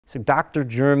So Dr.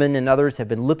 German and others have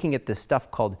been looking at this stuff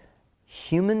called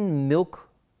human milk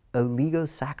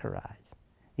oligosaccharides.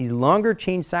 These longer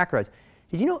chain saccharides.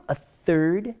 Did you know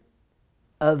 1/3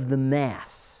 of the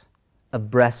mass of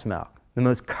breast milk, the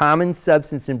most common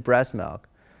substance in breast milk,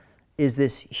 is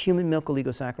this human milk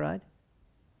oligosaccharide,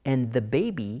 and the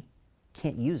baby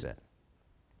can't use it?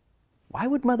 Why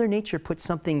would Mother Nature put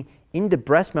something into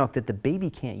breast milk that the baby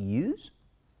can't use?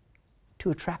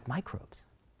 To attract microbes.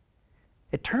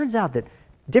 It turns out that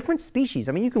different species,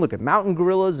 I mean, you can look at mountain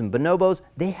gorillas and bonobos,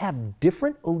 they have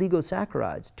different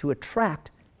oligosaccharides to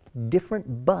attract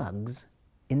different bugs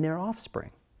in their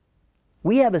offspring.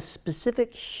 We have a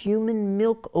specific human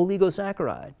milk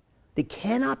oligosaccharide that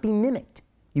cannot be mimicked.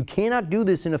 You cannot do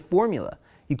this in a formula.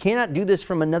 You cannot do this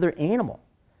from another animal.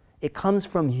 It comes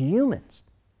from humans.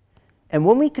 And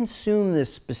when we consume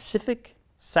this specific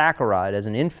saccharide as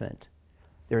an infant,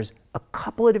 there's a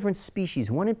couple of different species,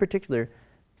 one in particular,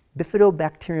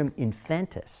 Bifidobacterium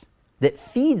infantis, that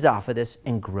feeds off of this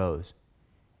and grows.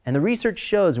 And the research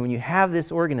shows when you have this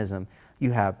organism,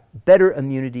 you have better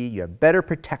immunity, you have better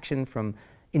protection from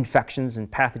infections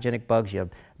and pathogenic bugs, you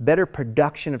have better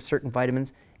production of certain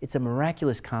vitamins. It's a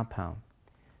miraculous compound.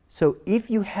 So if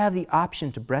you have the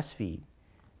option to breastfeed,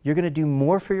 you're going to do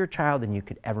more for your child than you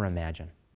could ever imagine.